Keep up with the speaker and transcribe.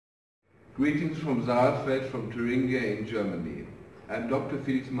Greetings from Saalfeld from Thuringia in Germany. I'm Dr.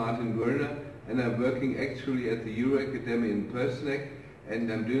 Felix-Martin Werner, and I'm working actually at the Euro Academy in Purseneck, and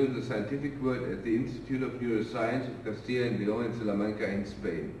I'm doing the scientific work at the Institute of Neuroscience of Castilla and León in Salamanca in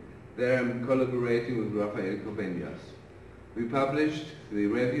Spain. There I'm collaborating with Rafael Coveñas. We published the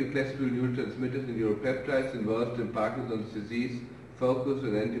review Classical Neurotransmitters and Neuropeptides involved in Parkinson's disease, focus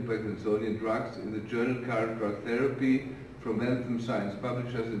on anti-Parkinsonian drugs in the journal Current Drug Therapy from Anthem Science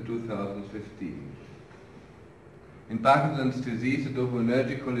Publishers in 2015. In Parkinson's disease, a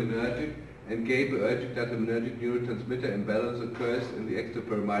dopaminergic, cholinergic, and GABAergic glutaminergic neurotransmitter imbalance occurs in the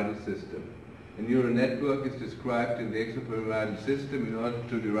extrapyramidal system. A neural network is described in the extrapyramidal system in order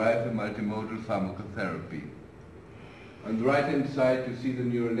to derive a multimodal pharmacotherapy. On the right-hand side, you see the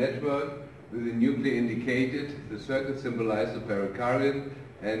neural network with the nuclei indicated. The circle symbolizes the pericardium,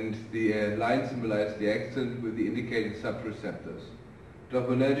 and the line symbolizes the axon with the indicated subreceptors.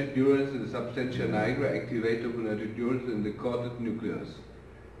 Dopaminergic neurons in the substantia nigra activate dopaminergic neurons in the caudate nucleus.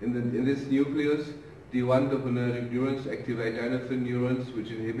 In this nucleus, D1 dopaminergic neurons activate dynorphin neurons, which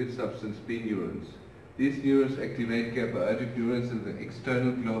inhibit substance B neurons. These neurons activate GABAergic neurons in the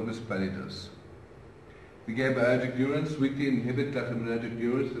external globus pallidus. The GABAergic neurons weakly inhibit glutaminergic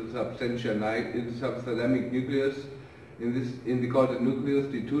neurons in the substantia nigra in the subthalamic nucleus. In the caudate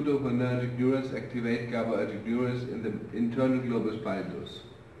nucleus, the 2 dopaminergic neurons activate GABAergic neurons in the internal globus pallidus.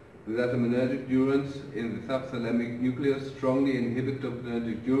 The glutaminergic neurons in the subthalamic nucleus strongly inhibit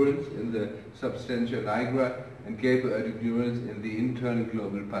dopaminergic neurons in the substantia nigra and GABAergic neurons in the internal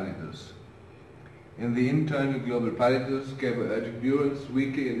global pallidus. In the internal global pallidus, GABAergic neurons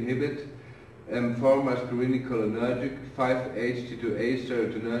weakly inhibit 4-muscarinic cholinergic, 5-HT2A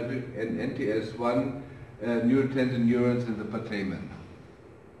serotonergic, and NTS1 neurotensin neurons in the putamen.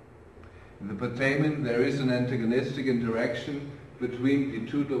 In the putamen, there is an antagonistic interaction between the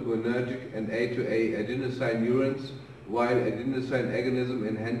 2 dopaminergic and A2A adenosine neurons, while adenosine agonism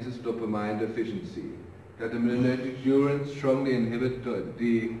enhances dopamine deficiency. Glutaminergic neurons strongly inhibit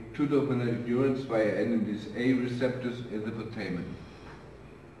the 2 dopaminergic neurons via NMDA receptors in the putamen.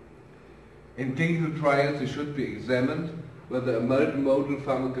 In clinical trials, it should be examined whether a multimodal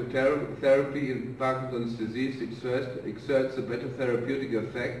pharmacotherapy in Parkinson's disease exerts a better therapeutic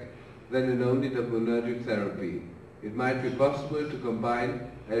effect than an only dopaminergic therapy. It might be possible to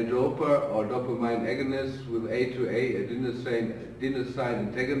combine l-dopa or dopamine agonists with A2A adenosine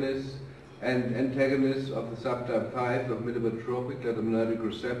antagonists and antagonists of the subtype 5 of metabotropic glutaminergic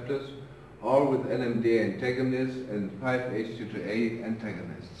receptors, or with NMDA antagonists and 5-HT2A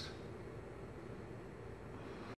antagonists.